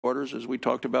waters, as we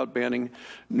talked about, banning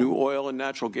new oil and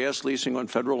natural gas leasing on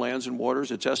federal lands and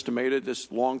waters. It's estimated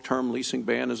this long-term leasing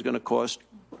ban is going to cost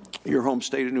your home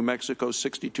state of New Mexico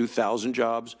 62,000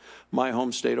 jobs, my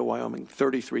home state of Wyoming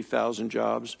 33,000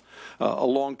 jobs. A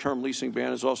long-term leasing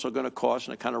ban is also going to cost,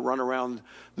 and I kind of run around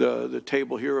the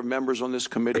table here of members on this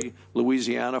committee,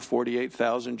 Louisiana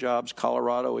 48,000 jobs,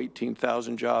 Colorado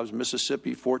 18,000 jobs,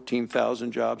 Mississippi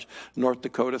 14,000 jobs, North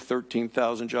Dakota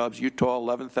 13,000 jobs, Utah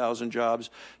 11,000 jobs,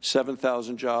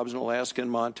 7,000 jobs in Alaska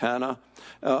and Montana.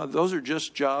 Those are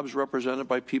just jobs represented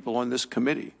by people on this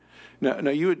committee. Now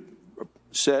you had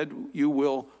said you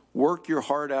will work your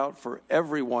heart out for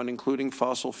everyone, including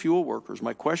fossil fuel workers.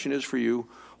 My question is for you,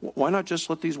 why not just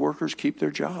let these workers keep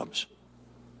their jobs?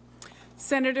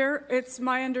 Senator, it's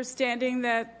my understanding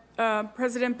that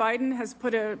President Biden has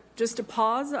put just a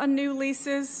pause on new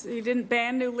leases. He didn't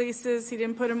ban new leases. He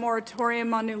didn't put a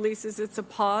moratorium on new leases. It's a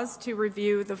pause to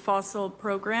review the fossil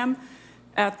program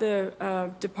at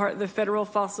the Federal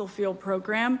Fossil Fuel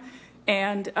Program.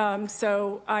 And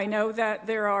so I know that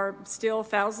there are still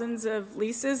thousands of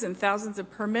leases and thousands of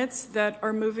permits that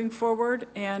are moving forward.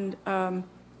 And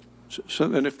so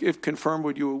then, if confirmed,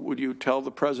 would you tell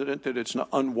the president that it's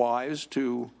unwise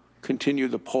to continue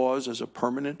the pause as a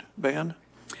permanent ban?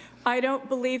 I don't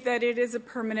believe that it is a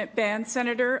permanent ban,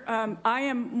 Senator. I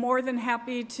am more than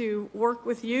happy to work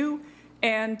with you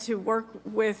and to work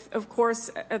with, of course,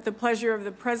 at the pleasure of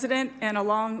the President, and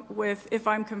along with, if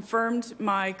I'm confirmed,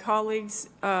 my colleagues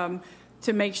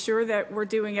to make sure that we're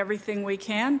doing everything we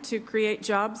can to create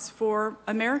jobs for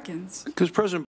Americans. Because President